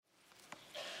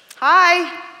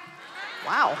Hi.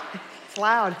 Wow, it's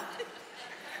loud.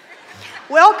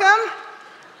 Welcome.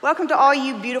 Welcome to all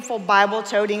you beautiful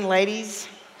Bible-toting ladies.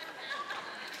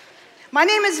 My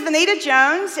name is Vanita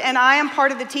Jones, and I am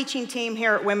part of the teaching team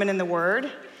here at Women in the Word.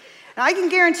 And I can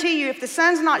guarantee you, if the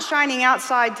sun's not shining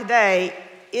outside today,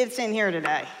 it's in here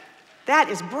today. That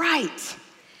is bright.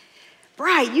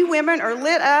 Bright. You women are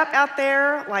lit up out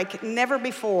there like never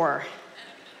before.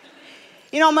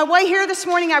 You know, on my way here this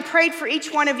morning, I prayed for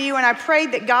each one of you, and I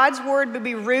prayed that God's word would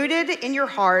be rooted in your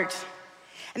heart,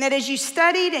 and that as you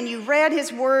studied and you read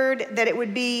his word, that it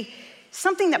would be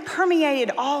something that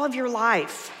permeated all of your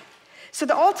life, so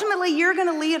that ultimately you're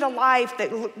going to lead a life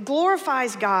that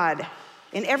glorifies God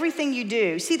in everything you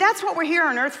do. See, that's what we're here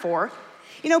on earth for.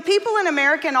 You know, people in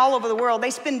America and all over the world,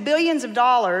 they spend billions of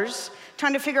dollars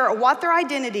trying to figure out what their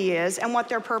identity is and what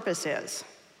their purpose is.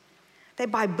 They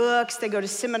buy books, they go to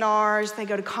seminars, they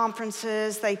go to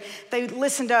conferences, they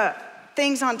listen to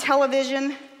things on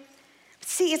television.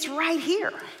 See, it's right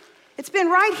here. It's been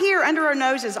right here under our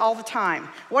noses all the time,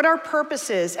 what our purpose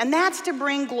is, and that's to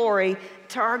bring glory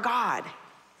to our God.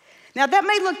 Now, that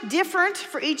may look different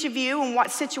for each of you in what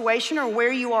situation or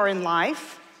where you are in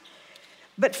life,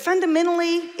 but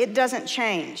fundamentally, it doesn't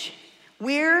change.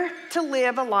 We're to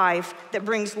live a life that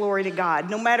brings glory to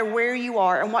God, no matter where you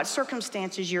are and what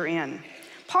circumstances you're in.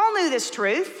 Paul knew this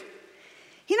truth.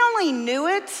 He not only knew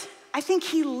it, I think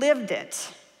he lived it.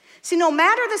 See, no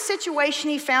matter the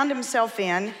situation he found himself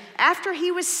in, after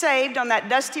he was saved on that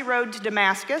dusty road to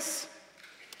Damascus,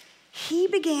 he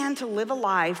began to live a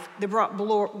life that brought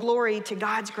glory to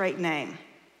God's great name.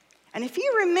 And if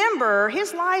you remember,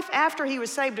 his life after he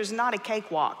was saved was not a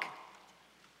cakewalk.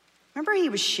 Remember, he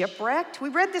was shipwrecked? We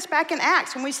read this back in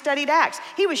Acts when we studied Acts.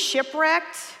 He was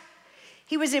shipwrecked.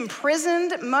 He was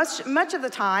imprisoned much of the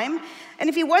time. And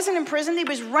if he wasn't imprisoned, he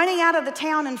was running out of the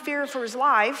town in fear for his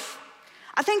life.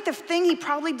 I think the thing he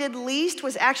probably did least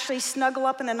was actually snuggle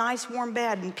up in a nice warm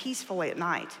bed and peacefully at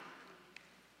night.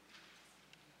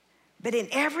 But in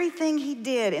everything he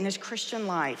did in his Christian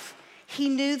life, he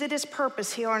knew that his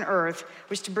purpose here on earth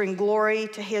was to bring glory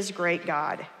to his great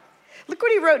God. Look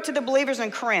what he wrote to the believers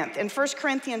in Corinth in 1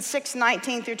 Corinthians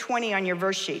 6:19 through 20 on your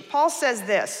verse sheet. Paul says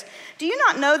this, "Do you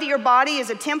not know that your body is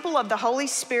a temple of the Holy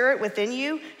Spirit within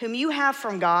you, whom you have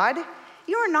from God?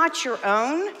 You are not your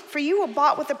own, for you were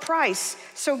bought with a price.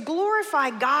 So glorify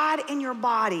God in your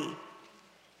body."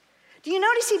 Do you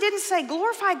notice he didn't say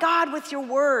glorify God with your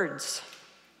words?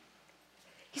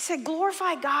 He said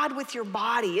glorify God with your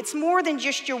body. It's more than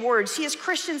just your words. See, as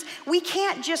Christians, we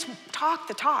can't just talk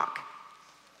the talk.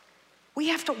 We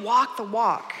have to walk the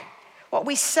walk. What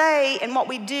we say and what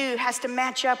we do has to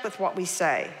match up with what we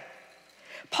say.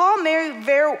 Paul very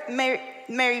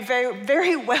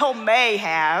well may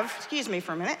have, excuse me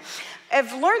for a minute,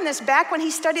 have learned this back when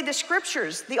he studied the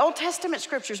scriptures, the Old Testament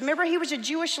scriptures. Remember, he was a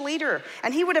Jewish leader,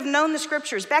 and he would have known the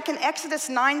scriptures. Back in Exodus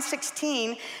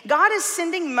 9:16, God is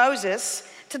sending Moses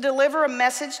to deliver a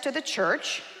message to the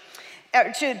church,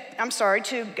 to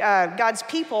God's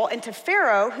people and to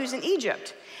Pharaoh, who's in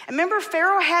Egypt. And remember,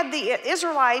 Pharaoh had the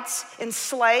Israelites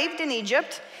enslaved in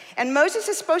Egypt, and Moses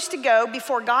is supposed to go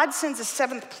before God sends a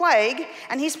seventh plague,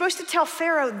 and he's supposed to tell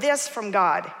Pharaoh this from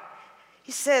God.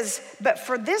 He says, "But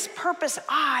for this purpose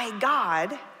I,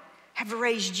 God, have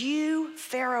raised you,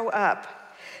 Pharaoh,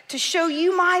 up, to show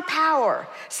you my power,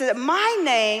 so that my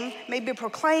name may be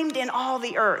proclaimed in all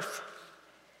the earth."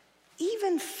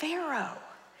 Even Pharaoh,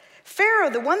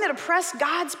 the one that oppressed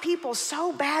God's people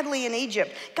so badly in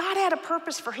Egypt, God had a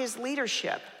purpose for his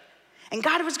leadership. And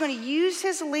God was going to use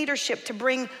his leadership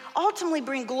to ultimately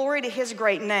bring glory to his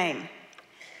great name.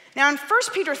 Now in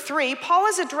 1 Peter 3, Paul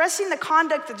is addressing the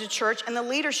conduct of the church and the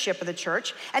leadership of the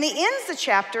church. And he ends the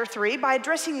chapter 3 by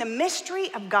addressing the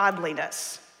mystery of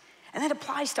godliness. And that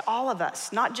applies to all of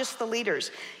us, not just the leaders.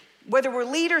 Whether we're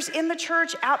leaders in the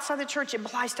church, outside the church, it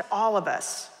applies to all of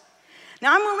us.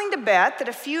 Now, I'm willing to bet that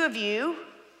a few of you,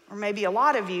 or maybe a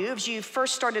lot of you, as you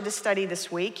first started to study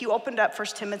this week, you opened up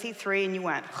 1 Timothy 3 and you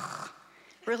went,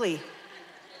 really?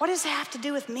 What does that have to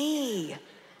do with me?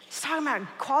 It's talking about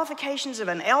qualifications of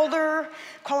an elder,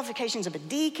 qualifications of a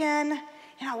deacon.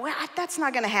 You know, that's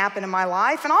not going to happen in my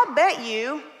life. And I'll bet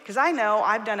you, because I know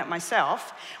I've done it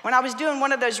myself, when I was doing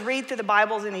one of those read through the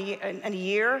Bibles in a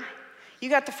year,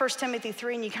 you got to 1 Timothy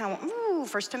 3 and you kind of went, ooh,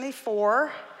 1 Timothy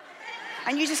 4.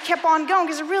 And you just kept on going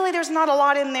because really there's not a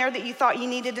lot in there that you thought you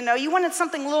needed to know. You wanted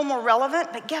something a little more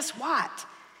relevant, but guess what?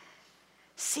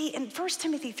 See, in 1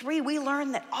 Timothy 3, we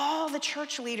learn that all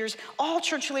church leaders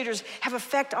have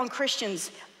effect on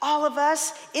Christians. All of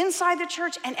us, inside the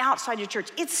church and outside the church.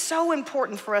 It's so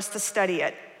important for us to study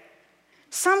it.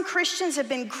 Some Christians have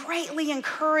been greatly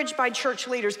encouraged by church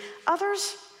leaders.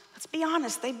 Others, let's be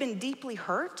honest, they've been deeply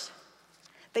hurt.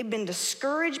 They've been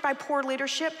discouraged by poor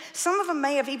leadership. Some of them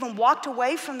may have even walked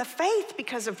away from the faith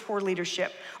because of poor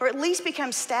leadership, or at least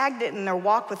become stagnant in their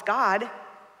walk with God.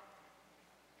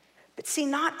 But see,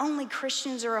 not only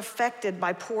Christians are affected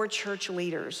by poor church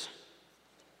leaders.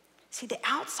 See, the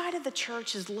outside of the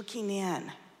church is looking in.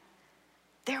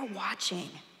 They're watching.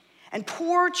 And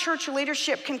poor church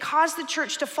leadership can cause the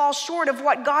church to fall short of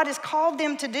what God has called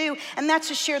them to do, and that's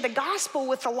to share the gospel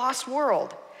with the lost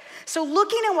world. So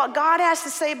looking at what God has to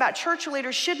say about church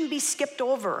leaders shouldn't be skipped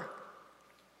over.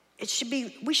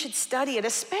 We should study it,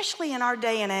 especially in our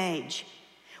day and age,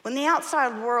 when the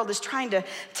outside world is trying to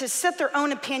set their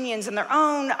own opinions and their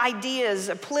own ideas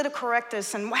of political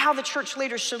correctness and how the church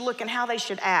leaders should look and how they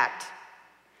should act.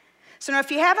 So now,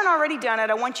 if you haven't already done it,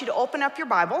 I want you to open up your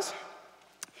Bibles.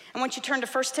 I want you to turn to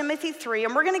 1 Timothy 3,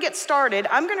 and we're going to get started.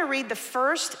 I'm going to read the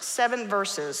first 7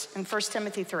 verses in 1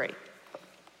 Timothy 3.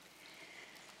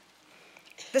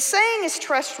 The saying is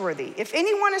trustworthy. If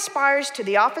anyone aspires to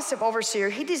the office of overseer,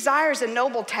 he desires a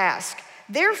noble task.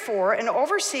 Therefore, an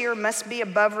overseer must be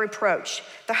above reproach,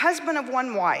 the husband of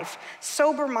one wife,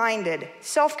 sober-minded,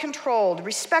 self-controlled,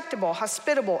 respectable,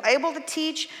 hospitable, able to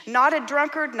teach, not a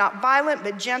drunkard, not violent,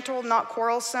 but gentle, not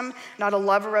quarrelsome, not a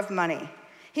lover of money.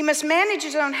 He must manage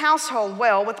his own household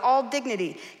well with all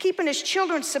dignity, keeping his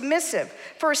children submissive.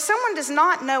 For if someone does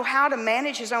not know how to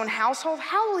manage his own household,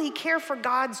 how will he care for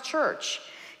God's church?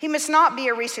 He must not be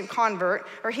a recent convert,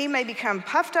 or he may become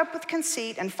puffed up with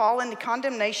conceit and fall into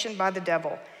condemnation by the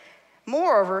devil.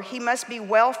 Moreover, he must be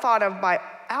well thought of by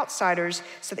outsiders,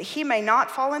 so that he may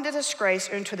not fall into disgrace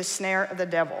or into the snare of the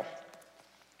devil.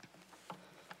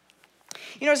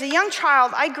 You know, as a young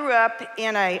child, I grew up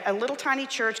in a little tiny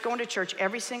church, going to church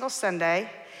every single Sunday.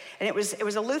 And it was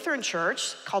a Lutheran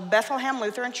church called Bethlehem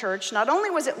Lutheran Church. Not only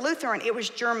was it Lutheran, it was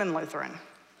German Lutheran.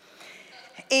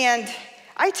 And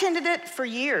I attended it for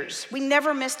years. We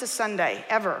never missed a Sunday,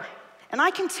 ever. And I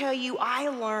can tell you, I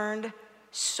learned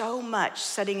so much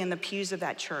sitting in the pews of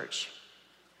that church.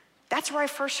 That's where I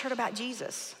first heard about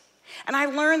Jesus. And I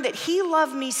learned that he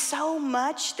loved me so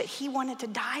much that he wanted to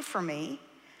die for me.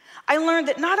 I learned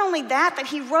that not only that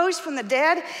he rose from the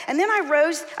dead, and then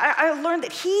I learned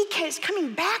that he is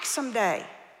coming back someday.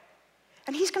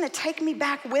 And he's gonna take me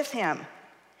back with him.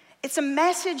 It's a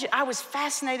message I was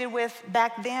fascinated with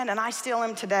back then, and I still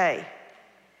am today.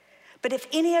 But if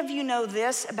any of you know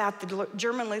this about the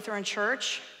German Lutheran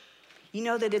Church, you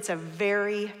know that it's a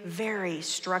very, very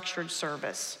structured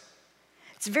service.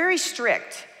 It's very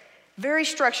strict, very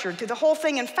structured through the whole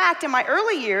thing. In fact, in my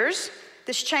early years,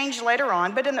 this changed later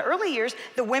on, but in the early years,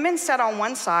 the women sat on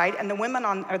one side and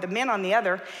the men on the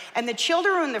other, and the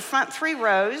children were in the front 3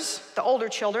 rows, the older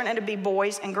children, and it'd be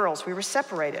boys and girls. We were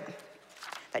separated.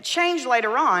 That changed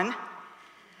later on,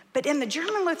 but in the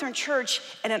German Lutheran Church,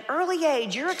 at an early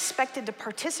age, you're expected to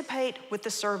participate with the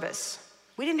service.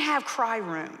 We didn't have cry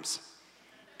rooms.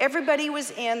 Everybody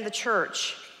was in the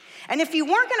church. And if you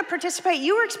weren't gonna participate,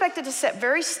 you were expected to sit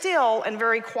very still and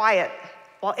very quiet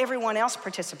while everyone else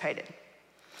participated.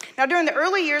 Now, during the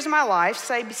early years of my life,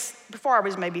 say before I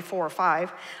was maybe 4 or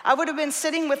 5, I would have been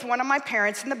sitting with one of my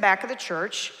parents in the back of the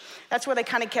church. That's where they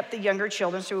kind of kept the younger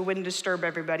children so we wouldn't disturb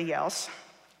everybody else.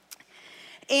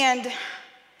 And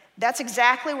that's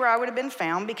exactly where I would have been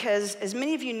found, because as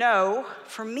many of you know,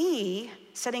 for me,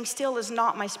 sitting still is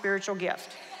not my spiritual gift.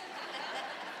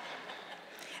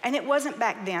 And it wasn't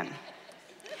back then.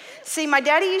 See, my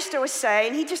daddy used to always say,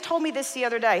 and he just told me this the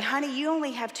other day, honey, you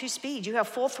only have 2 speeds. You have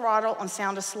full throttle and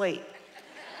sound asleep.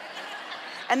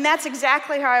 And that's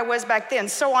exactly how I was back then.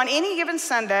 So on any given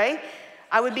Sunday,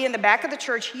 I would be in the back of the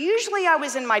church. Usually I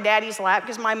was in my daddy's lap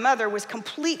because my mother was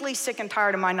completely sick and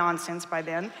tired of my nonsense by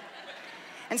then.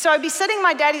 And so I'd be sitting in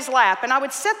my daddy's lap, and I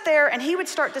would sit there, and he would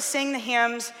start to sing the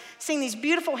hymns, sing these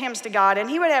beautiful hymns to God, and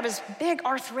he would have his big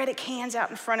arthritic hands out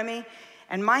in front of me,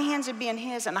 and my hands would be in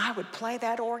his, and I would play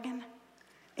that organ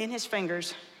in his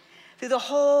fingers through the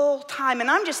whole time.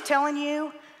 And I'm just telling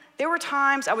you, there were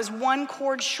times I was 1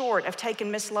 chord short of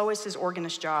taking Miss Lois's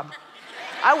organist job.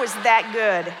 I was that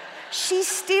good. She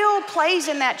still plays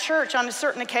in that church on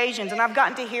certain occasions, and I've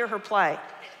gotten to hear her play.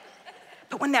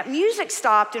 But when that music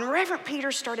stopped and Reverend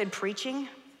Peter started preaching,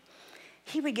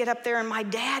 he would get up there, and my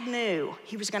dad knew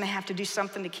he was gonna have to do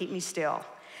something to keep me still.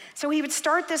 So he would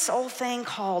start this old thing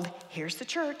called, here's the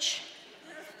church,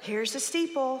 here's the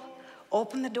steeple,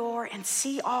 open the door and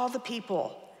see all the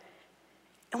people.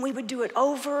 And we would do it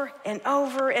over and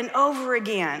over and over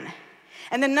again.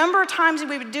 And the number of times that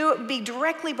we would do it would be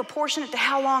directly proportionate to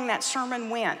how long that sermon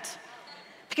went.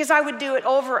 Because I would do it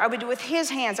with his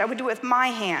hands, I would do it with my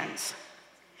hands.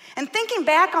 And thinking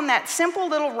back on that simple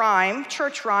little rhyme,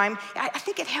 church rhyme, I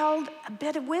think it held a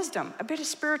bit of wisdom, a bit of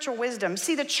spiritual wisdom.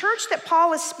 See, the church that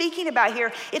Paul is speaking about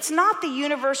here, it's not the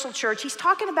universal church. He's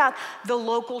talking about the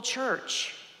local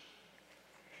church.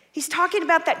 He's talking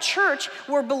about that church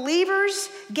where believers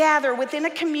gather within a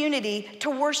community to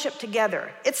worship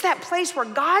together. It's that place where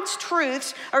God's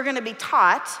truths are going to be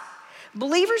taught,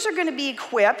 believers are going to be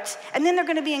equipped, and then they're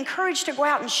going to be encouraged to go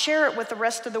out and share it with the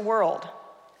rest of the world.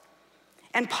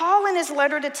 And Paul, in his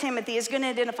letter to Timothy, is going to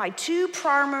identify two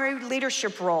primary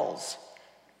leadership roles.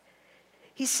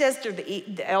 He says they're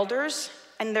the elders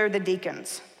and they're the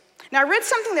deacons. Now, I read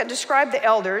something that described the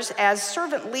elders as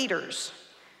servant leaders.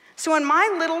 So in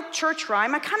my little church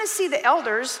rhyme, I kind of see the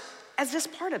elders as this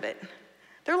part of it.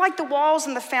 They're like the walls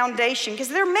and the foundation because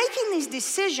they're making these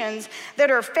decisions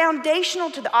that are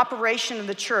foundational to the operation of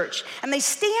the church. And they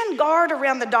stand guard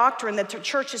around the doctrine that the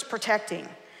church is protecting.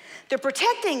 They're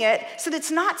protecting it so that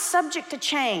it's not subject to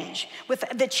change with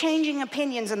the changing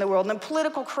opinions in the world and the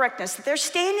political correctness. That they're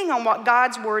standing on what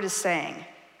God's word is saying.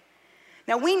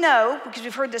 Now we know, because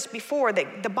we've heard this before,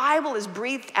 that the Bible is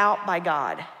breathed out by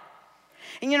God.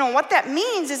 And you know what that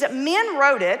means is that men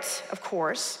wrote it, of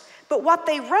course, but what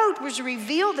they wrote was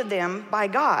revealed to them by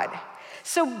God.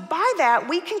 So by that,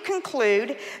 we can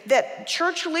conclude that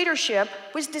church leadership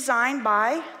was designed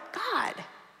by God.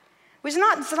 It was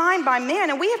not designed by men,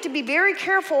 and we have to be very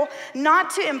careful not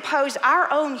to impose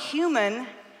our own human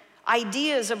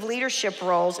ideas of leadership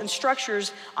roles and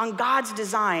structures on God's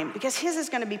design, because his is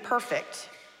going to be perfect.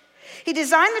 He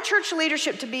designed the church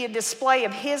leadership to be a display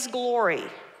of his glory,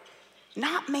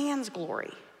 not man's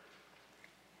glory.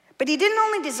 But he didn't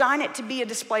only design it to be a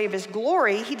display of his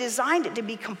glory, he designed it to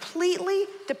be completely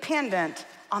dependent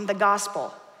on the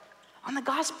gospel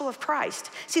of Christ.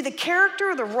 See, the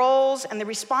character, the roles, and the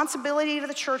responsibility of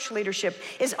the church leadership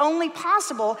is only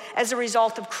possible as a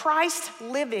result of Christ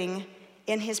living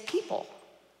in his people.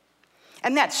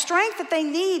 And that strength that they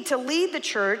need to lead the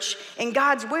church in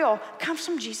God's will comes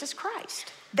from Jesus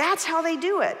Christ. That's how they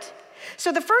do it.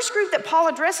 So the first group that Paul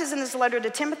addresses in his letter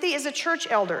to Timothy is the church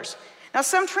elders. Now,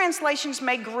 some translations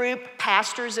may group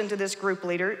pastors into this group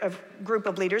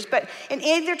of leaders, but in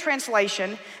either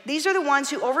translation, these are the ones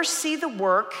who oversee the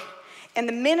work and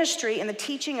the ministry and the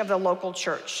teaching of the local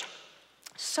church.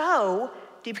 So,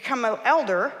 to become an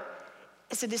elder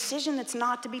is a decision that's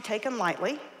not to be taken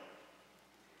lightly.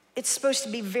 It's supposed to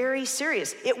be very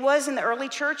serious. It was in the early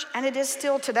church, and it is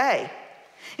still today.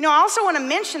 You know, I also want to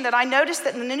mention that I noticed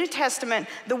that in the New Testament,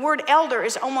 the word elder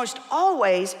is almost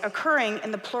always occurring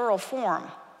in the plural form.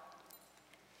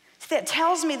 So that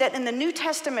tells me that in the New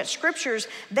Testament scriptures,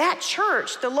 that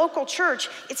church, the local church,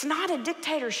 it's not a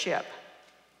dictatorship.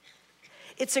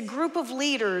 It's a group of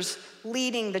leaders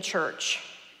leading the church.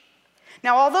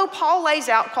 Now, although Paul lays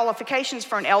out qualifications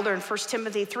for an elder in 1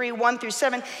 Timothy 3, 1 through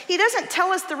 7, he doesn't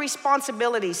tell us the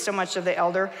responsibilities so much of the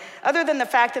elder, other than the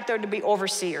fact that they're to be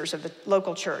overseers of the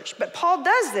local church. But Paul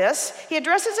does this. He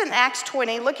addresses in Acts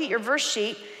 20. Look at your verse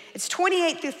sheet. It's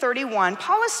 28 through 31.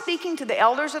 Paul is speaking to the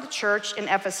elders of the church in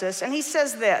Ephesus, and he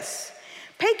says this: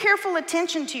 "Pay careful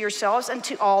attention to yourselves and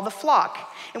to all the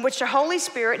flock, in which the Holy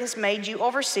Spirit has made you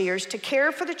overseers to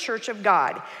care for the church of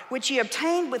God, which he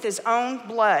obtained with his own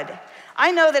blood.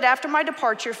 I know that after my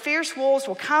departure, fierce wolves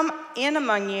will come in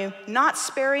among you, not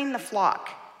sparing the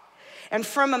flock. And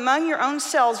from among your own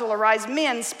selves will arise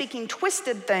men speaking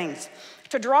twisted things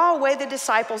to draw away the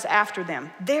disciples after them.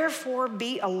 Therefore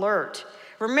be alert,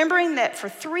 remembering that for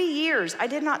 3 years I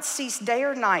did not cease day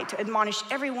or night to admonish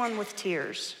everyone with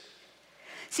tears."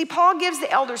 See, Paul gives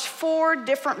the elders 4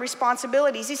 different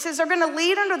responsibilities. He says they're going to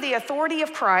lead under the authority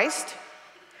of Christ,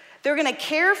 they're going to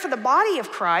care for the body of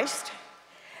Christ,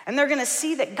 and they're going to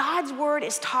see that God's word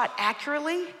is taught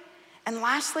accurately. And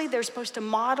lastly, they're supposed to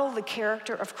model the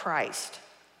character of Christ.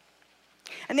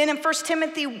 And then in 1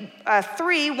 Timothy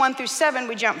 3, 1 through 7,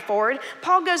 we jump forward.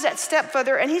 Paul goes that step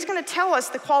further, and he's going to tell us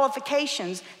the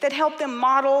qualifications that help them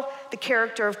model the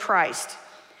character of Christ.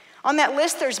 On that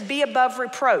list, there's be above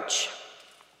reproach.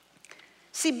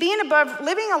 See,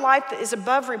 living a life that is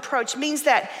above reproach means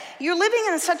that you're living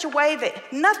in such a way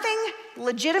that nothing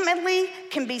legitimately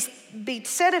can be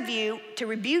said of you to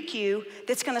rebuke you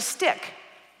that's going to stick.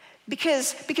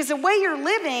 Because the way you're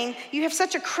living, you have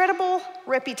such a credible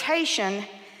reputation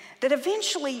that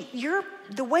eventually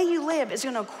the way you live is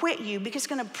going to acquit you, because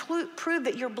it's going to prove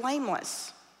that you're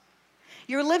blameless.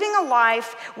 You're living a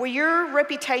life where your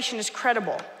reputation is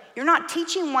credible. You're not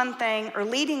teaching one thing or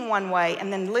leading one way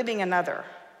and then living another.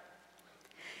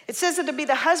 It says that to be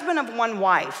the husband of one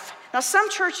wife. Now, some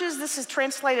churches, this is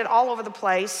translated all over the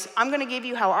place. I'm going to give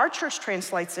you how our church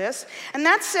translates this. And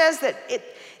that says that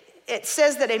it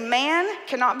says that a man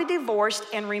cannot be divorced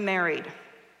and remarried.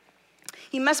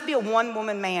 He must be a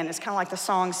one-woman man. It's kind of like the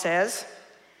song says.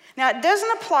 Now, it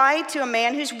doesn't apply to a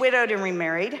man who's widowed and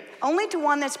remarried, only to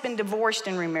one that's been divorced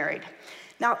and remarried.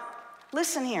 Now,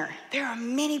 listen here. There are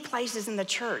many places in the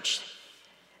church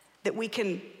that we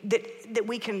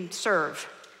can serve,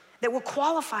 that we're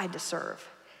qualified to serve.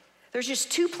 There's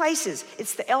just two places.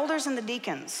 It's the elders and the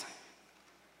deacons.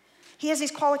 He has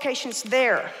these qualifications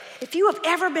there. If you have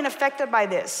ever been affected by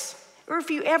this, or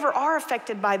if you ever are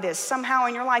affected by this somehow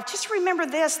in your life, just remember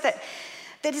this, that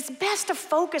it's best to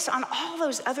focus on all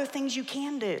those other things you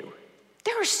can do.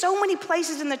 There are so many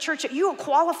places in the church that you are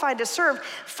qualified to serve.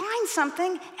 Find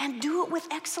something and do it with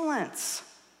excellence.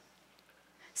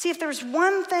 See, if there's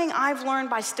one thing I've learned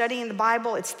by studying the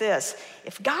Bible, it's this.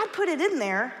 If God put it in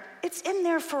there, it's in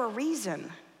there for a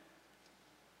reason.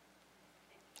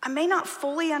 I may not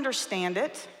fully understand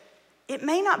it. It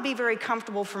may not be very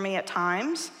comfortable for me at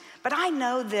times, but I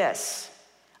know this.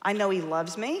 I know He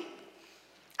loves me.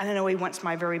 I know He wants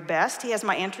my very best. He has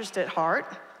my interest at heart,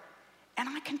 and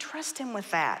I can trust Him with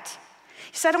that.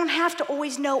 He said, I don't have to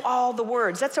always know all the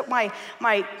words. That's what my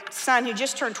son, who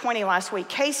just turned 20 last week,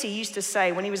 Casey, used to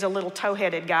say when he was a little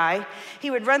toe-headed guy. He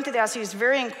would run through the house. He was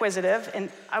very inquisitive,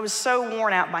 and I was so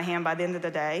worn out by him by the end of the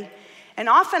day. And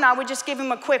often I would just give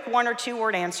him a quick 1 or 2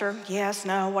 word answer, yes,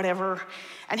 no, whatever.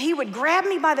 And he would grab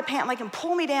me by the pant leg and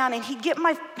pull me down, and he'd get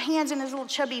my face in his little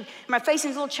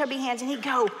chubby hands, and he'd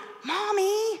go,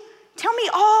 Mommy, tell me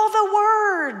all the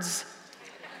words.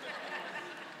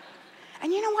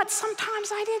 And you know what? Sometimes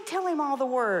I did tell him all the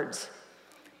words,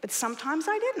 but sometimes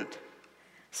I didn't.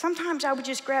 Sometimes I would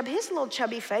just grab his little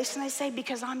chubby face and I'd say,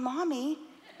 because I'm Mommy,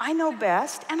 I know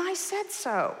best, and I said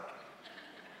so.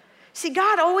 See,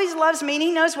 God always loves me and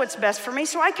He knows what's best for me,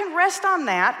 so I can rest on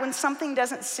that when something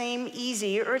doesn't seem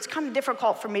easy or it's kind of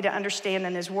difficult for me to understand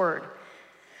in His Word.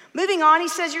 Moving on, He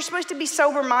says you're supposed to be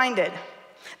sober-minded.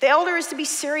 The elder is to be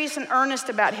serious and earnest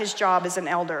about his job as an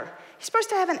elder. He's supposed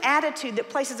to have an attitude that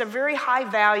places a very high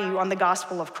value on the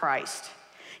gospel of Christ.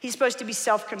 He's supposed to be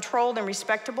self-controlled and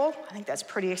respectable. I think that's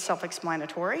pretty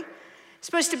self-explanatory. He's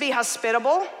supposed to be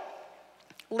hospitable.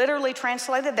 Literally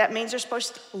translated, that means they're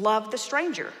supposed to love the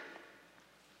stranger.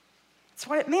 That's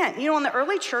what it meant. You know, in the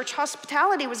early church,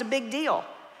 hospitality was a big deal.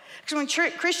 Because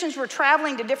when Christians were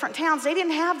traveling to different towns, they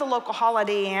didn't have the local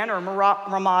Holiday Inn or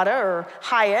Ramada or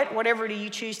Hyatt, whatever do you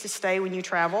choose to stay when you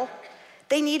travel.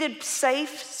 They needed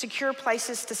safe, secure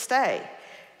places to stay.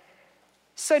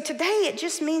 So today, it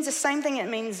just means the same thing it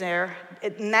means there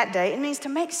in that day. It means to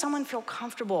make someone feel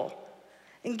comfortable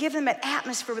and give them an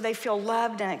atmosphere where they feel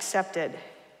loved and accepted.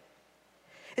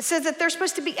 It says that they're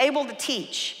supposed to be able to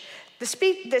teach. This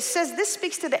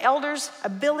speaks to the elder's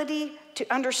ability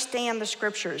to understand the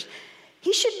scriptures.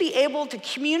 He should be able to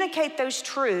communicate those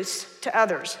truths to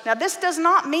others. Now, this does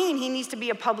not mean he needs to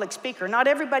be a public speaker. Not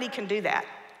everybody can do that.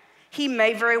 He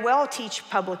may very well teach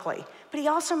publicly, but he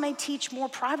also may teach more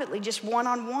privately, just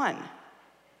one-on-one.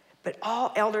 But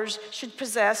all elders should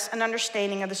possess an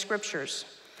understanding of the scriptures.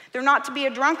 They're not to be a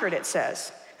drunkard, it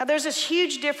says. Now, there's this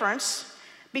huge difference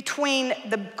between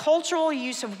the cultural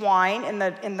use of wine in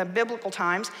the biblical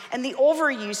times and the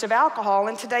overuse of alcohol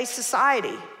in today's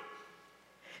society.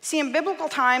 See, in biblical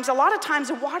times, a lot of times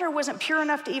the water wasn't pure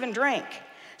enough to even drink,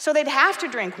 so they'd have to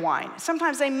drink wine.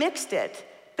 Sometimes they mixed it,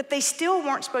 but they still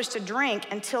weren't supposed to drink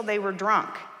until they were drunk.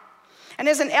 And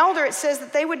as an elder, it says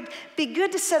that they would be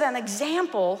good to set an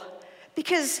example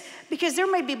because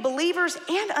there may be believers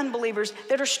and unbelievers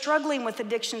that are struggling with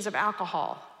addictions of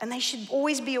alcohol, and they should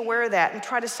always be aware of that and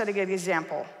try to set a good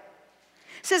example.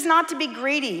 It says not to be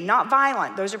greedy, not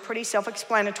violent. Those are pretty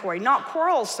self-explanatory. Not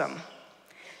quarrelsome.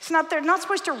 They're not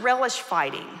supposed to relish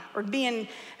fighting or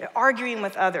arguing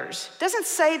with others. It doesn't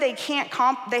say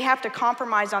they have to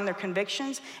compromise on their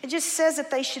convictions. It just says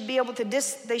that they should be able to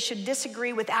they should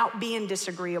disagree without being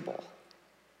disagreeable.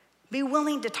 Be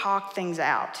willing to talk things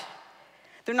out.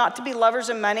 They're not to be lovers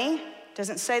of money. It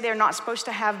doesn't say they're not supposed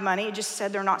to have money. It just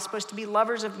said they're not supposed to be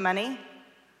lovers of money.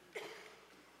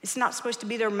 It's not supposed to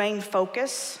be their main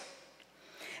focus.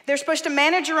 They're supposed to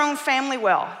manage your own family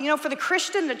well. You know, for the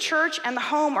Christian, the church and the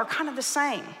home are kind of the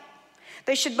same.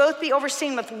 They should both be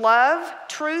overseen with love,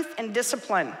 truth, and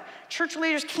discipline. Church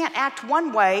leaders can't act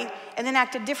one way and then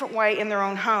act a different way in their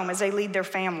own home as they lead their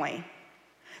family.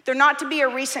 They're not to be a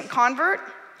recent convert.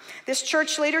 This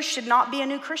church leader should not be a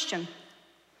new Christian.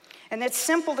 And it's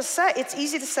simple to say, it's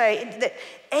easy to say that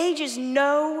age is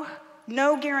no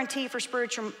guarantee for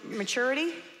spiritual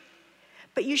maturity,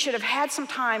 But you should have had some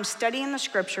time studying the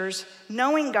scriptures,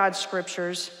 knowing God's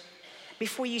scriptures,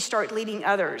 before you start leading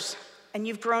others and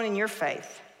you've grown in your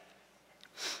faith.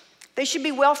 They should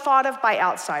be well thought of by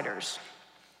outsiders.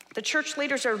 The church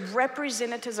leaders are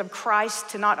representatives of Christ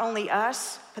to not only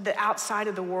us, but the outside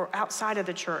of the world, outside of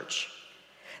the church.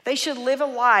 They should live a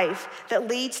life that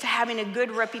leads to having a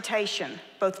good reputation,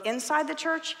 both inside the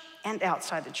church and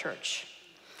outside the church.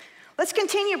 Let's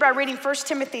continue by reading 1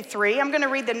 Timothy 3. I'm going to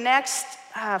read the next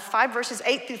 5 verses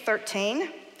 8 through 13.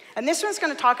 And this one's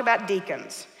going to talk about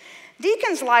deacons.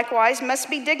 Deacons likewise must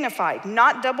be dignified,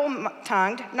 not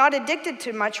double-tongued, not addicted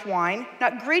to much wine,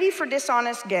 not greedy for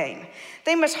dishonest gain.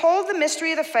 They must hold the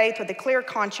mystery of the faith with a clear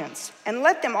conscience, and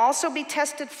let them also be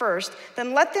tested first,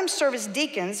 then let them serve as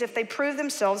deacons if they prove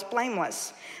themselves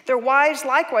blameless. Their wives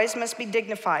likewise must be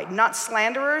dignified, not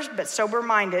slanderers, but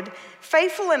sober-minded,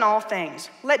 faithful in all things.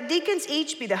 Let deacons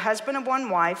each be the husband of one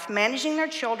wife, managing their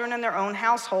children and their own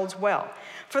households well.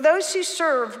 For those who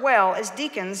serve well as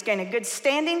deacons gain a good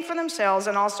standing for themselves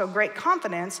and also great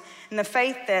confidence in the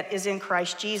faith that is in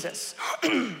Christ Jesus.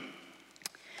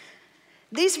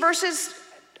 These verses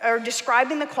are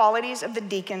describing the qualities of the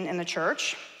deacon in the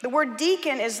church. The word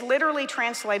deacon is literally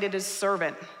translated as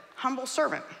servant, humble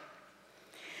servant.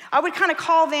 I would kind of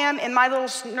call them, in my little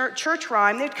church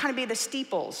rhyme, they'd kind of be the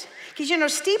steeples.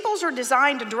 Because, steeples are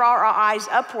designed to draw our eyes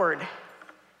upward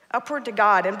to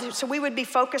God, and so we would be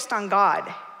focused on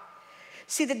God.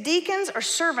 See, the deacons are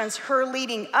servants who are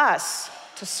leading us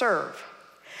to serve.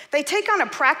 They take on a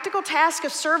practical task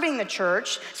of serving the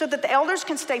church so that the elders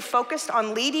can stay focused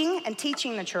on leading and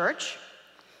teaching the church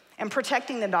and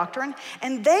protecting the doctrine.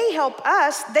 And they help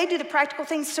us, they do the practical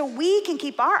things so we can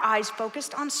keep our eyes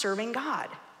focused on serving God.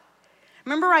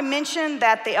 Remember I mentioned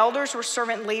that the elders were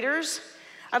servant leaders?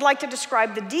 I'd like to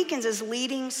describe the deacons as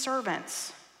leading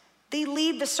servants. They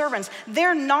lead the servants.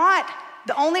 They're not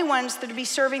the only ones that will be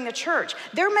serving the church.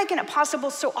 They're making it possible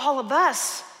so all of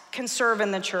us can serve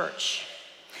in the church.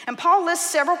 And Paul lists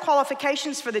several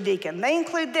qualifications for the deacon. They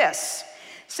include this.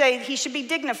 Say he should be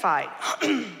dignified.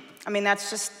 That's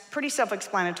just pretty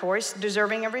self-explanatory,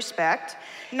 deserving of respect.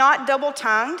 Not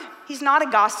double-tongued. He's not a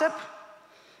gossip.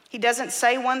 He doesn't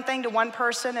say one thing to one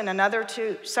person and another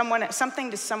to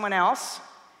something to someone else.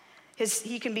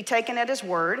 He can be taken at his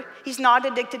word. He's not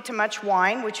addicted to much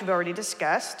wine, which we've already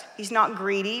discussed. He's not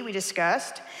greedy, we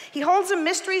discussed. He holds the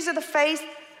mysteries of the faith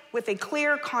with a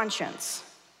clear conscience.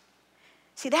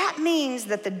 See, that means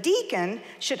that the deacon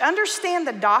should understand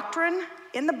the doctrine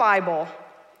in the Bible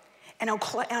and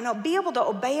he'll be able to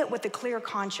obey it with a clear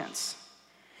conscience.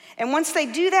 And once they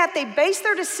do that, they base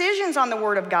their decisions on the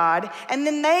Word of God, and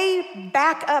then they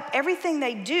back up everything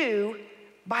they do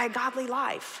by a godly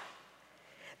life.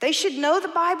 They should know the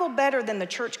Bible better than the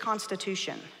church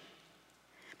constitution.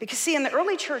 Because see, in the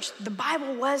early church, the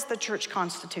Bible was the church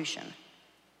constitution.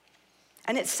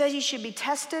 And it says you should be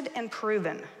tested and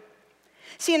proven.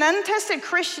 See, an untested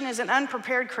Christian is an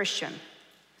unprepared Christian.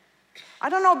 I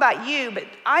don't know about you, but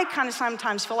I kind of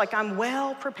sometimes feel like I'm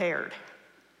well prepared.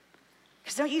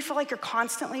 Because don't you feel like you're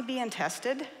constantly being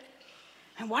tested?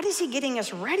 And what is he getting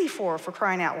us ready for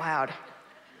crying out loud?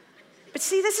 But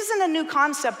see, this isn't a new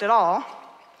concept at all.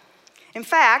 In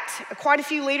fact, quite a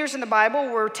few leaders in the Bible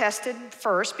were tested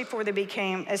first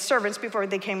as servants before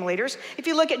they became leaders. If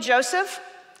you look at Joseph,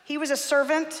 he was a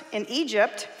servant in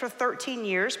Egypt for 13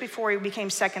 years before he became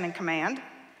second in command.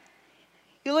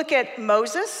 You look at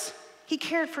Moses, he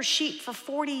cared for sheep for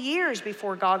 40 years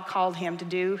before God called him to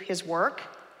do his work.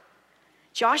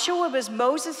 Joshua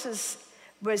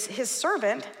was his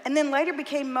servant, and then later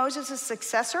became Moses'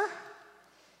 successor.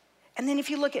 And then if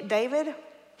you look at David,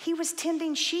 he was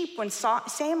tending sheep when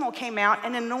Samuel came out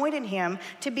and anointed him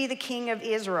to be the king of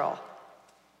Israel.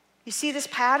 You see this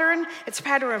pattern? It's a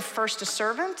pattern of first a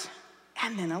servant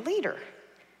and then a leader.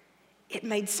 It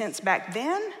made sense back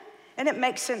then, and it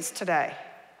makes sense today.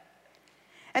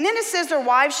 And then it says their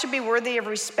wives should be worthy of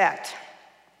respect.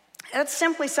 That's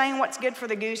simply saying what's good for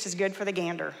the goose is good for the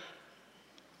gander.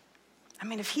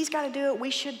 If he's got to do it,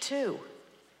 we should too.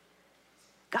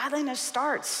 Godliness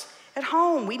starts at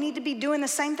home. We need to be doing the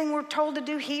same thing we're told to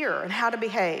do here and how to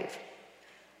behave.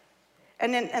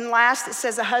 And last, it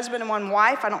says a husband and one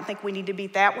wife. I don't think we need to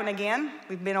beat that one again.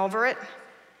 We've been over it.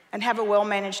 And have a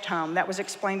well-managed home. That was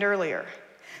explained earlier.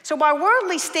 So by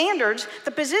worldly standards, the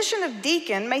position of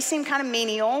deacon may seem kind of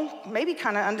menial, maybe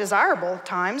kind of undesirable at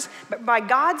times, but by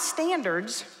God's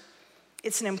standards,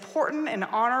 it's an important and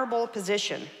honorable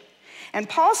position. And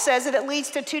Paul says that it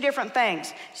leads to two different things.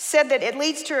 He said that it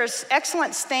leads to an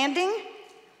excellent standing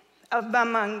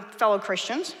among fellow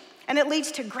Christians, and it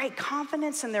leads to great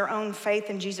confidence in their own faith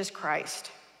in Jesus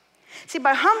Christ. See,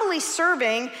 by humbly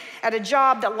serving at a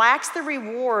job that lacks the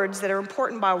rewards that are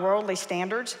important by worldly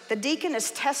standards, the deacon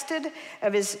is tested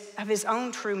of his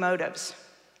own true motives.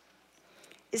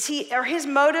 Are his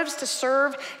motives to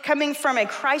serve coming from a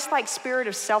Christ-like spirit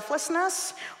of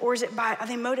selflessness, or are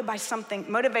they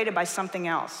motivated by something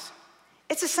else?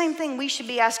 It's the same thing we should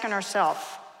be asking ourselves.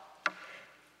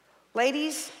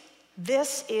 Ladies,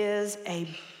 this is a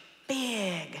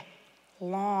big,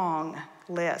 long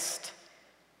list.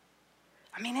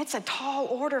 I mean, it's a tall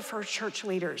order for church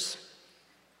leaders.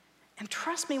 And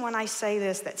trust me when I say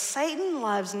this, that Satan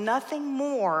loves nothing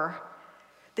more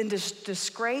than to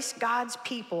disgrace God's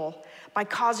people by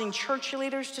causing church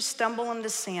leaders to stumble into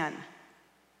sin.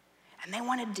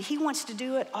 And he wants to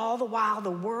do it all the while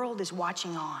the world is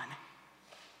watching on.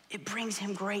 It brings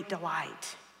him great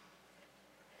delight.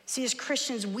 See, as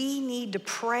Christians, we need to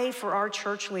pray for our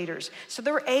church leaders so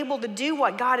they're able to do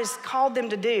what God has called them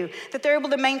to do, that they're able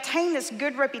to maintain this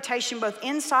good reputation both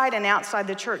inside and outside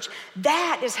the church.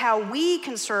 That is how we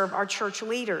can serve our church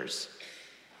leaders.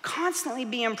 Constantly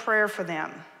be in prayer for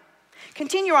them.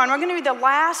 Continue on. We're going to read the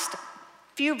last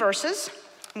few verses,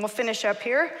 and we'll finish up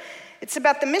here. It's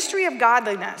about the mystery of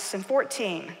godliness in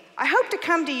 14. I hope to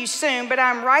come to you soon, but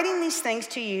I'm writing these things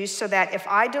to you so that if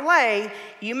I delay,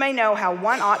 you may know how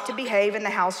one ought to behave in the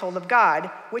household of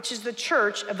God, which is the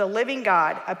church of the living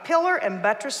God, a pillar and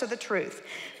buttress of the truth.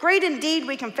 Great indeed,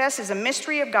 we confess, is a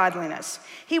mystery of godliness.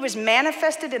 He was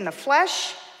manifested in the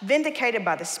flesh, vindicated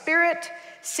by the Spirit,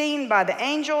 seen by the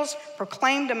angels,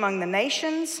 proclaimed among the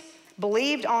nations,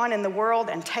 believed on in the world,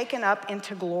 and taken up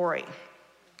into glory.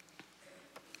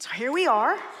 So here we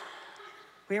are.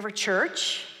 We have our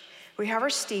church. We have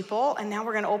our steeple, and now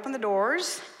we're going to open the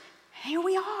doors. Here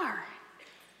we are.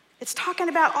 It's talking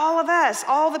about all of us,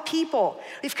 all the people.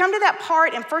 We've come to that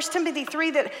part in 1 Timothy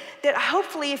 3 that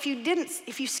hopefully if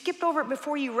you skipped over it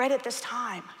before you read it this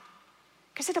time,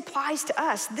 because it applies to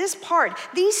us. This part,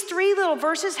 these 3 little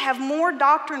verses have more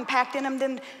doctrine packed in them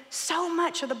than so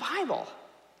much of the Bible.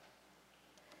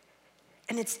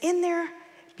 And it's in there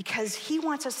because he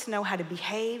wants us to know how to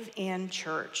behave in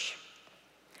church.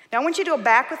 Now, I want you to go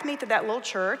back with me to that little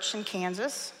church in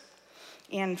Kansas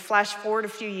and flash forward a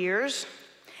few years,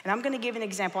 and I'm going to give an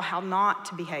example how not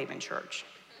to behave in church,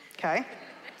 okay?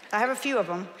 I have a few of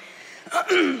them.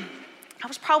 I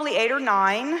was probably 8 or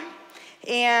 9,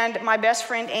 and my best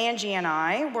friend Angie and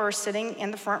I were sitting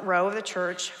in the front row of the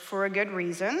church for a good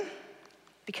reason,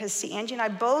 because, see, Angie and I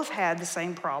both had the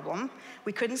same problem.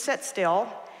 We couldn't sit still,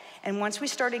 and once we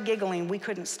started giggling, we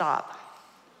couldn't stop.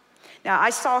 Now,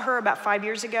 I saw her about 5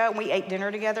 years ago, and we ate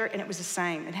dinner together, and it was the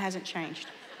same. It hasn't changed.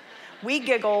 We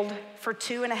giggled for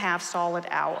 2.5 solid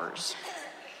hours.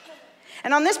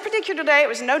 And on this particular day, it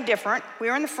was no different. We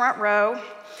were in the front row,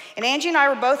 and Angie and I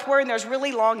were both wearing those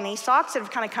really long knee socks that have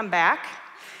kind of come back.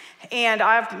 And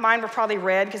mine were probably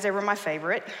red because they were my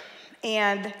favorite.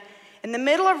 And in the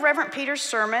middle of Reverend Peter's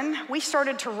sermon, we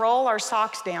started to roll our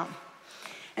socks down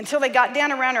until they got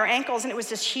down around our ankles, and it was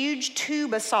this huge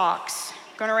tube of socks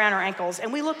going around our ankles,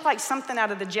 and we looked like something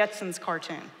out of the Jetsons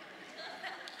cartoon.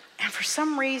 And for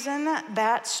some reason,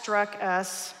 that struck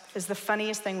us as the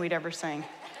funniest thing we'd ever seen.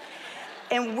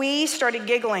 And we started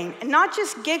giggling, and not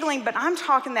just giggling, but I'm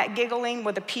talking that giggling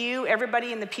with the pew.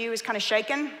 Everybody in the pew is kind of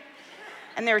shaking,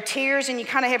 and there are tears, and you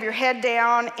kind of have your head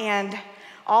down, and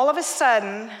all of a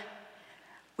sudden,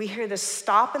 we hear this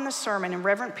stop in the sermon, and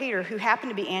Reverend Peter, who happened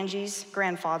to be Angie's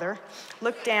grandfather,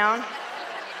 looked down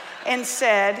and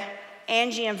said,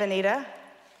 Angie and Vanita,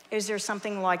 is there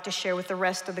something you'd like to share with the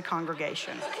rest of the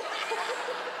congregation?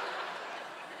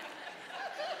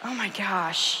 Oh my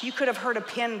gosh, you could have heard a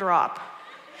pin drop.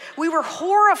 We were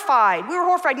horrified.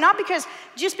 Not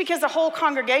just because the whole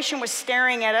congregation was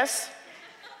staring at us,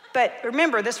 but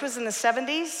remember, this was in the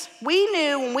 70s. We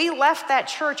knew when we left that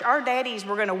church, our daddies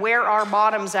were going to wear our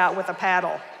bottoms out with a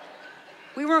paddle.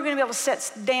 We weren't going to be able to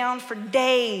sit down for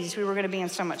days. We were going to be in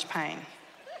so much pain.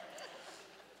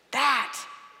 That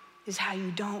is how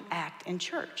you don't act in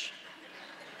church.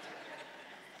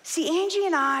 See, Angie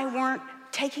and I weren't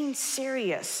taking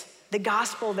serious the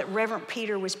gospel that Reverend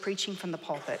Peter was preaching from the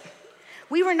pulpit.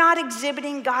 We were not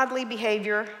exhibiting godly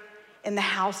behavior in the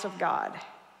house of God.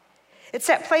 It's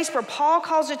that place where Paul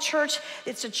calls a church,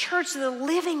 it's a church of the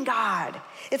living God.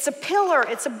 It's a pillar,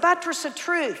 it's a buttress of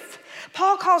truth.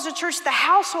 Paul calls a church the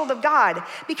household of God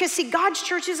because, see, God's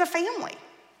church is a family.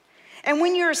 And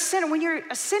when you're a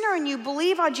sinner and you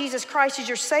believe on Jesus Christ as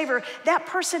your Savior, that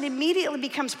person immediately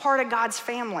becomes part of God's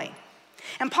family.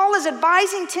 And Paul is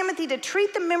advising Timothy to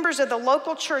treat the members of the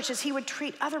local church as he would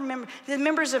treat the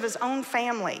members of his own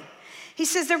family. He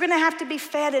says they're gonna have to be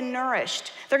fed and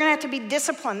nourished. They're gonna have to be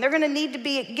disciplined. They're gonna need to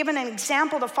be given an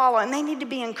example to follow, and they need to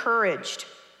be encouraged.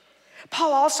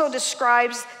 Paul also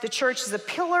describes the church as a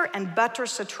pillar and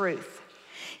buttress of truth.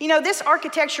 You know, this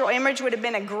architectural image would have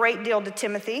been a great deal to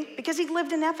Timothy because he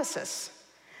lived in Ephesus.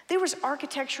 There was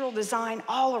architectural design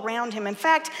all around him. In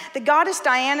fact, the goddess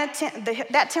Diana,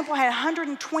 that temple had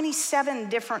 127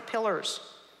 different pillars.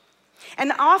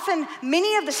 And often,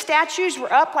 many of the statues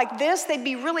were up like this. They'd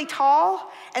be really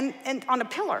tall and on a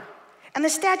pillar. And the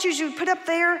statues you would put up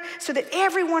there so that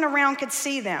everyone around could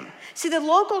see them. See, the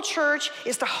local church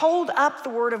is to hold up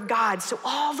the word of God so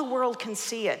all the world can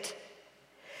see it.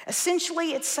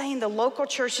 Essentially, it's saying the local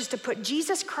church is to put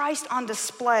Jesus Christ on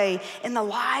display in the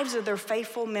lives of their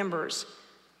faithful members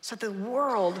so the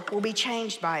world will be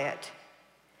changed by it.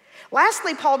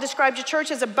 Lastly, Paul describes the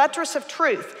church as a buttress of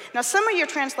truth. Now, some of your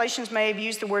translations may have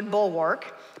used the word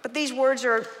bulwark, but these words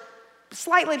are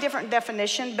slightly different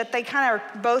definition, but they kind of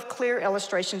are both clear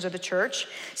illustrations of the church.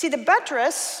 See, the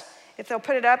buttress, if they'll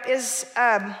put it up, is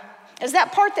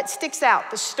that part that sticks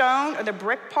out, the stone or the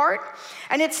brick part,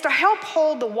 and it's to help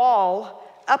hold the wall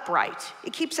upright.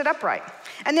 It keeps it upright.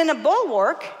 And then a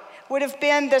bulwark would have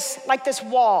been this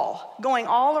wall going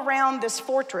all around this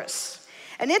fortress.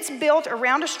 And it's built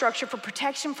around a structure for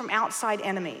protection from outside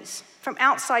enemies, from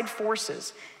outside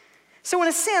forces. So in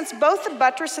a sense, both the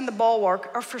buttress and the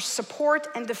bulwark are for support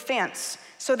and defense.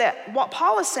 So that what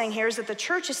Paul is saying here is that the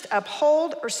church is to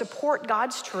uphold or support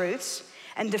God's truths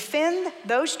and defend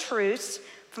those truths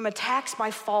from attacks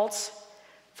by false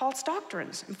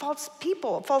doctrines and false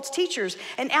people, false teachers,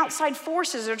 and outside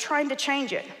forces that are trying to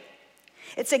change it.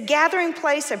 It's a gathering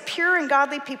place of pure and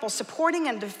godly people supporting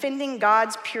and defending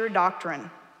God's pure doctrine.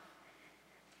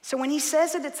 So when he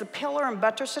says that it's a pillar and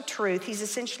buttress of truth, he's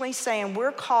essentially saying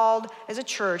we're called as a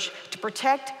church to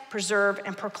protect, preserve,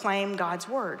 and proclaim God's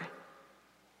word.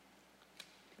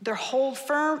 They're to hold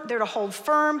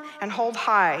firm and hold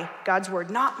high God's word,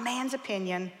 not man's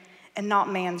opinion and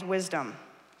not man's wisdom.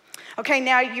 Okay,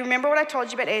 now you remember what I told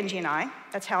you about Angie and I.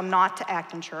 That's how not to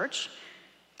act in church.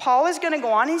 Paul is going to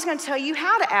go on. He's going to tell you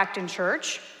how to act in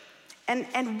church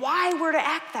and why we're to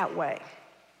act that way.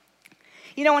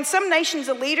 You know, in some nations,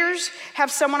 the leaders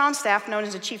have someone on staff known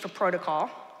as a chief of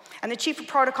protocol. And the chief of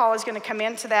protocol is going to come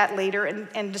into that leader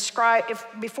and describe,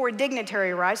 before a dignitary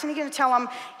arrives, and he's going to tell them,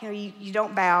 you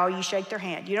don't bow, you shake their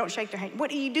hand. You don't shake their hand.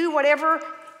 You do whatever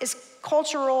is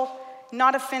cultural,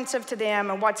 not offensive to them,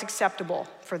 and what's acceptable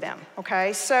for them,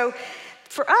 okay? So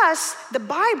for us, the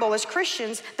Bible, as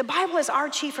Christians, the Bible is our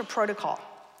chief of protocol.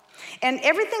 And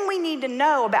everything we need to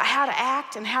know about how to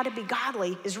act and how to be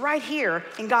godly is right here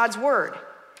in God's word.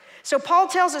 So Paul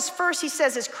tells us first, he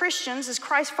says, as Christians, as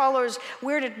Christ followers,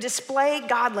 we're to display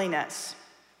godliness.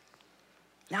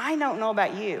 Now, I don't know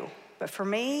about you, but for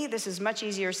me, this is much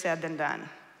easier said than done.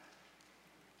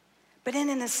 But then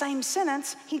in the same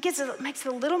sentence, makes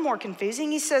it a little more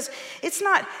confusing. He says, it's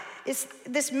not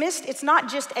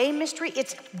just a mystery,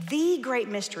 it's the great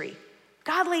mystery.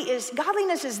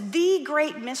 Godliness is the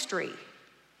great mystery.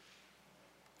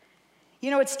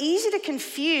 You know, it's easy to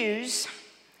confuse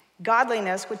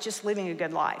godliness with just living a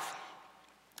good life.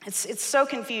 It's so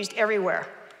confused everywhere.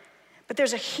 But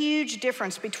there's a huge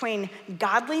difference between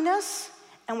godliness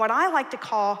and what I like to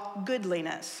call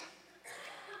goodliness.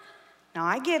 Now,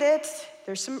 I get it.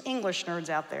 There's some English nerds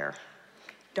out there.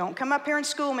 Don't come up here and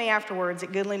school me afterwards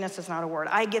that goodliness is not a word.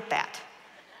 I get that.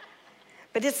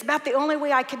 But it's about the only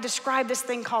way I could describe this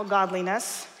thing called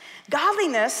godliness.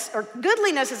 Godliness, or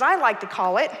goodliness as I like to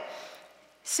call it,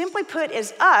 simply put,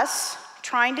 is us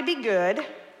trying to be good,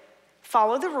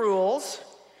 follow the rules,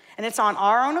 and it's on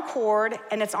our own accord,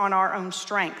 and it's on our own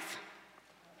strength.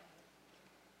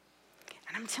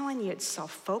 And I'm telling you, it's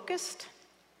self-focused.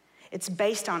 It's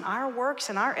based on our works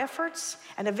and our efforts,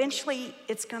 and eventually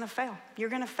it's going to fail. You're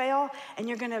going to fail, and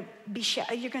you're going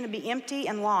to be empty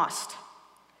and lost.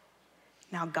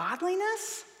 Now,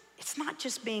 godliness, it's not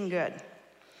just being good.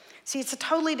 See, it's a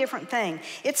totally different thing.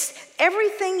 It's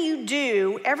everything you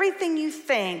do, everything you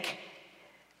think,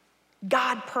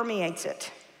 God permeates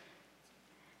it.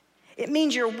 It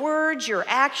means your words, your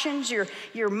actions,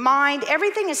 your mind,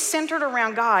 everything is centered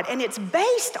around God, and it's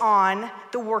based on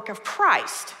the work of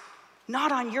Christ,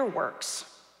 not on your works.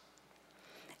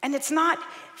 And it's not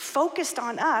focused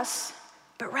on us,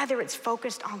 but rather it's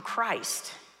focused on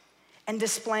Christ and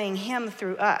displaying him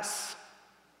through us.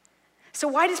 So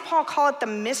why does Paul call it the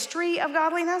mystery of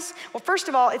godliness? Well, first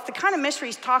of all, it's the kind of mystery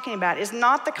he's talking about is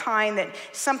not the kind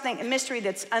a mystery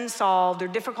that's unsolved or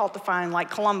difficult to find,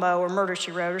 like Columbo or Murder,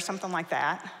 She Wrote or something like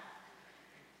that.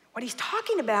 What he's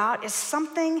talking about is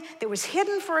something that was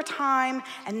hidden for a time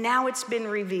and now it's been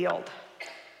revealed.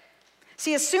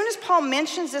 See, as soon as Paul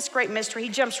mentions this great mystery, he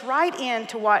jumps right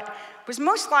into what was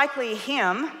most likely a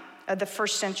hymn of the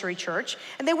first century church,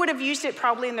 and they would have used it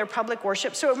probably in their public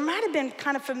worship, so it might have been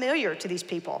kind of familiar to these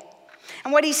people.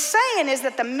 And what he's saying is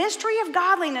that the mystery of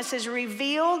godliness is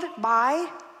revealed by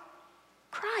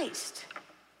Christ.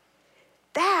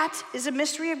 That is a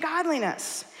mystery of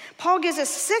godliness. Paul gives us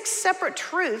 6 separate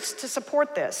truths to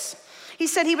support this. He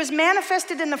said he was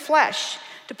manifested in the flesh.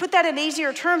 To put that in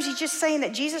easier terms, he's just saying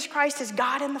that Jesus Christ is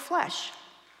God in the flesh.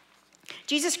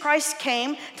 Jesus Christ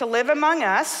came to live among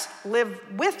us, live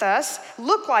with us,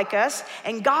 look like us,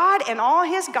 and God and all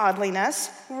his godliness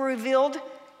were revealed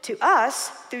to us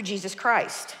through Jesus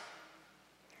Christ.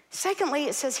 Secondly,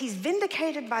 it says he's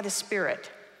vindicated by the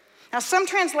Spirit. Now, some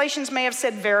translations may have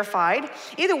said verified.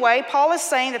 Either way, Paul is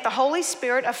saying that the Holy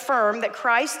Spirit affirmed that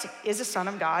Christ is the Son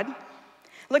of God.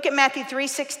 Look at Matthew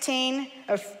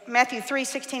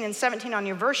 3:16 and 17 on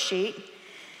your verse sheet. It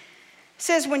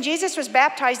says, when Jesus was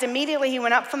baptized, immediately he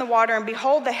went up from the water, and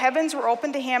behold, the heavens were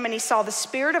opened to him, and he saw the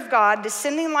Spirit of God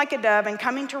descending like a dove and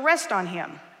coming to rest on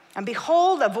him. And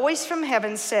behold, a voice from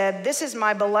heaven said, this is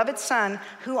my beloved Son,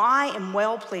 who I am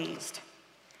well pleased.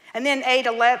 And then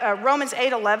Romans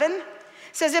 8:11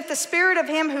 says, if the Spirit of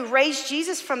him who raised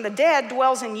Jesus from the dead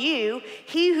dwells in you,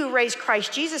 he who raised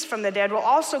Christ Jesus from the dead will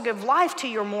also give life to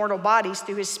your mortal bodies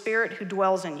through his Spirit who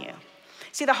dwells in you.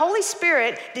 See, the Holy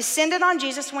Spirit descended on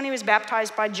Jesus when he was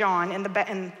baptized by John, and that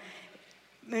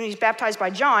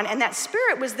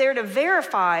Spirit was there to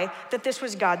verify that this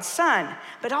was God's Son.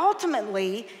 But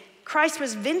ultimately, Christ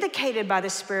was vindicated by the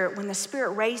Spirit when the Spirit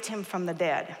raised him from the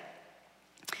dead.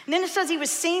 And then it says he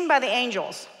was seen by the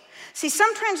angels. See,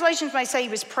 some translations might say he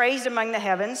was praised among the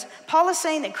heavens. Paul is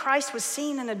saying that Christ was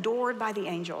seen and adored by the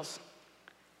angels.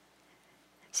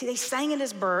 See, they sang at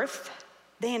his birth.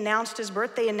 They announced his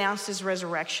birth. They announced his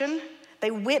resurrection.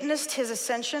 They witnessed his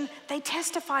ascension. They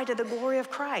testified to the glory of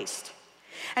Christ.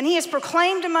 And he is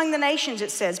proclaimed among the nations,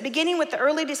 it says, beginning with the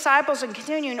early disciples and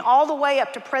continuing all the way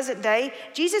up to present day.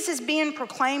 Jesus is being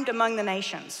proclaimed among the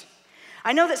nations.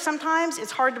 I know that sometimes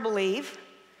it's hard to believe.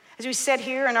 As we sit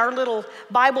here in our little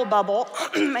Bible bubble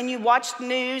and you watch the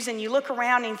news and you look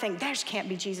around and you think, there can't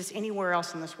be Jesus anywhere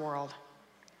else in this world.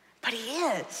 But he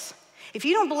is. If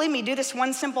you don't believe me, do this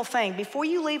one simple thing. Before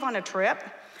you leave on a trip,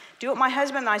 do what my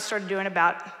husband and I started doing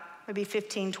about maybe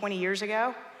 15, 20 years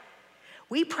ago.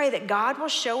 We pray that God will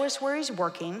show us where he's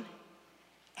working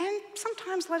and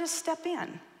sometimes let us step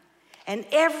in. And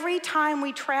every time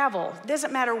we travel,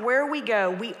 doesn't matter where we go,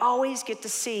 we always get to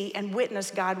see and witness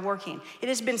God working. It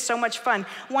has been so much fun.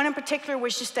 One in particular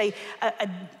was just a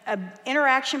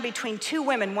interaction between 2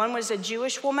 women. One was a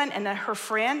Jewish woman and her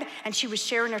friend, and she was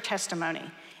sharing her testimony.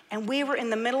 And we were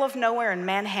in the middle of nowhere in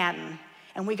Manhattan,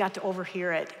 and we got to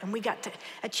overhear it, and we got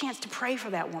a chance to pray for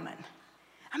that woman.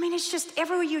 I mean, it's just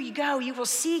everywhere you go, you will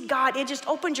see God. It just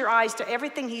opens your eyes to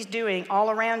everything he's doing all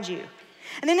around you.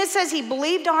 And then it says he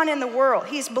believed on in the world.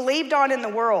 He's believed on in the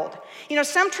world. You know,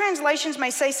 some translations may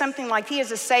say something like he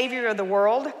is a savior of the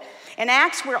world. In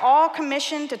Acts, we're all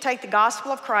commissioned to take the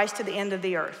gospel of Christ to the end of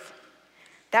the earth.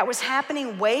 That was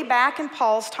happening way back in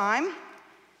Paul's time,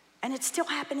 and it's still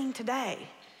happening today.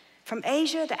 From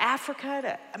Asia to Africa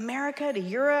to America to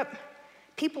Europe,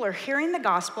 people are hearing the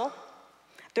gospel,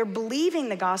 they're believing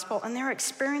the gospel, and they're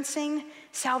experiencing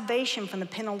salvation from the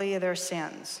penalty of their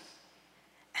sins.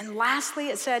 And lastly,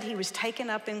 it said he was taken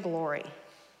up in glory.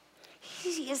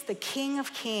 He is the King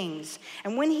of Kings.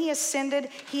 And when he ascended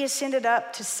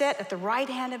up to sit at the right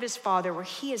hand of his Father, where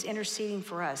he is interceding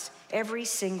for us every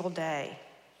single day.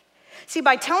 See,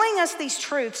 by telling us these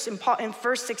truths in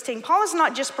verse 16, Paul is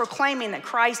not just proclaiming that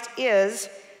Christ is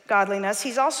godliness.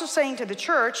 He's also saying to the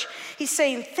church, he's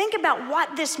saying, think about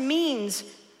what this means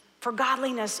for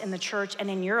godliness in the church and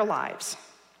in your lives.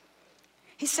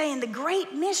 He's saying the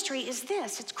great mystery is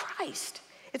this, it's Christ.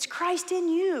 It's Christ in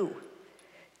you.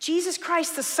 Jesus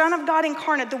Christ, the Son of God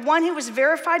incarnate, the one who was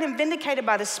verified and vindicated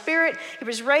by the Spirit. He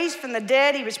was raised from the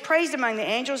dead. He was praised among the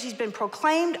angels. He's been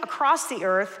proclaimed across the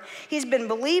earth. He's been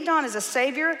believed on as a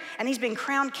Savior, and he's been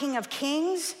crowned King of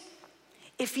Kings.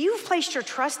 If you've placed your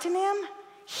trust in him,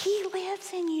 he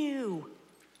lives in you.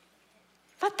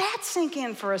 Let that sink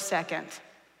in for a second.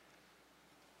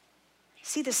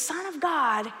 See, the Son of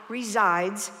God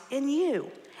resides in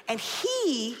you, and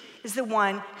he is the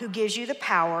one who gives you the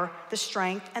power, the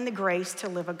strength, and the grace to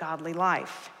live a godly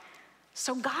life.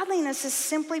 So godliness is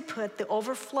simply put the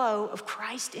overflow of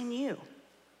Christ in you.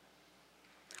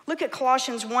 Look at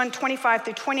Colossians 1:25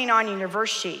 through 29 in your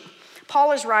verse sheet.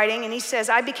 Paul is writing, and he says,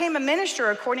 I became a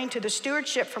minister according to the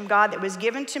stewardship from God that was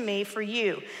given to me for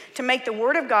you, to make the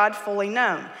word of God fully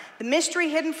known. The mystery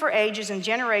hidden for ages and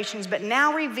generations, but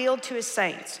now revealed to his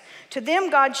saints. To them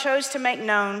God chose to make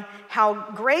known how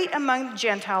great among the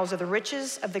Gentiles are the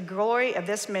riches of the glory of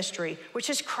this mystery, which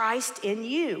is Christ in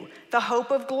you, the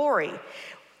hope of glory.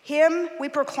 Him we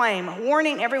proclaim,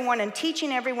 warning everyone and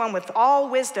teaching everyone with all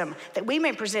wisdom, that we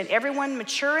may present everyone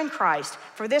mature in Christ.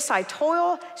 For this I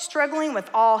toil, struggling with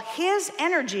all his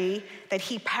energy that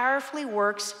he powerfully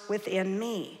works within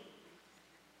me.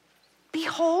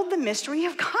 Behold the mystery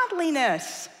of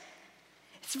godliness.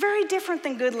 It's very different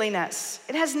than goodliness.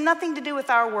 It has nothing to do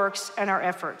with our works and our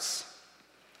efforts.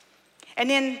 And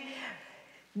in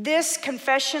this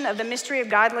confession of the mystery of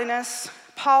godliness,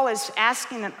 Paul is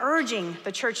asking and urging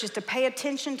the churches to pay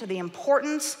attention to the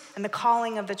importance and the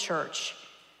calling of the church.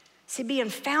 See, being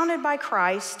founded by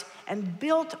Christ and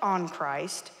built on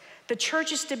Christ, the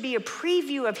church is to be a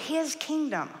preview of his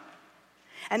kingdom.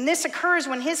 And this occurs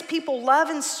when his people love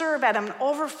and serve out of an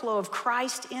overflow of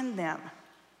Christ in them.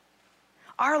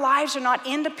 Our lives are not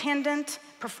independent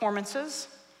performances,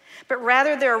 but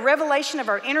rather they're a revelation of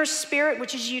our inner spirit,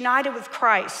 which is united with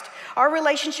Christ. Our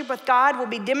relationship with God will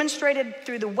be demonstrated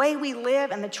through the way we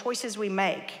live and the choices we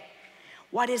make.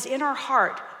 What is in our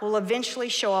heart will eventually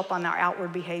show up on our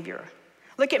outward behavior.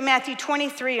 Look at Matthew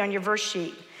 23 on your verse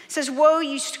sheet. It says, woe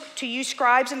to you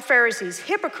scribes and Pharisees,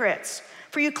 hypocrites,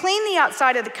 for you clean the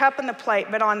outside of the cup and the plate,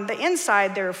 but on the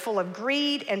inside they're full of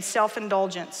greed and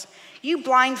self-indulgence. You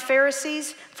blind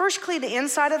Pharisees, first clean the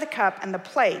inside of the cup and the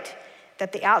plate,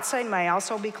 that the outside may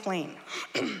also be clean.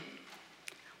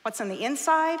 What's on the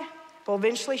inside will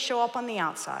eventually show up on the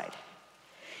outside.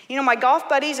 You know, my golf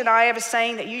buddies and I have a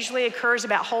saying that usually occurs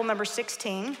about hole number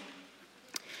 16. You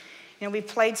know, we've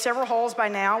played several holes by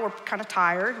now. We're kind of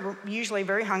tired. We're usually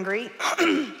very hungry.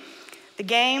 The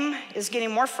game is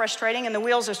getting more frustrating and the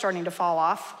wheels are starting to fall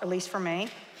off, at least for me.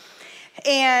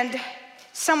 And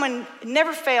someone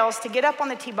never fails to get up on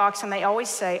the tee box and they always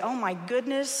say, oh my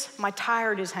goodness, my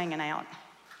tire is hanging out.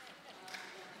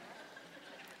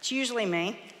 It's usually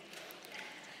me.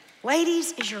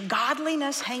 Ladies, is your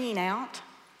godliness hanging out?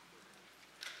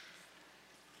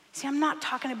 See, I'm not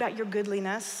talking about your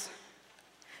goodliness.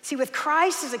 See, with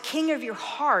Christ as a king of your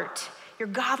heart, your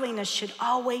godliness should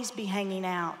always be hanging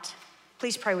out.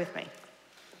 Please pray with me.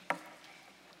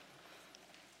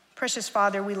 Precious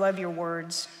Father, we love your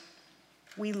words.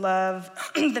 We love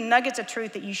the nuggets of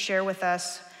truth that you share with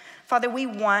us. Father, we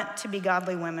want to be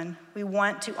godly women. We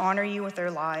want to honor you with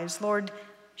our lives. Lord,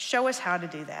 show us how to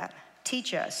do that.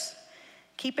 Teach us.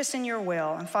 Keep us in your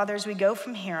will. And Father, as we go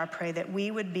from here, I pray that we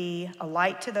would be a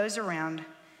light to those around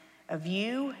of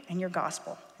you and your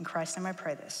gospel. In Christ's name I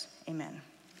pray this. Amen.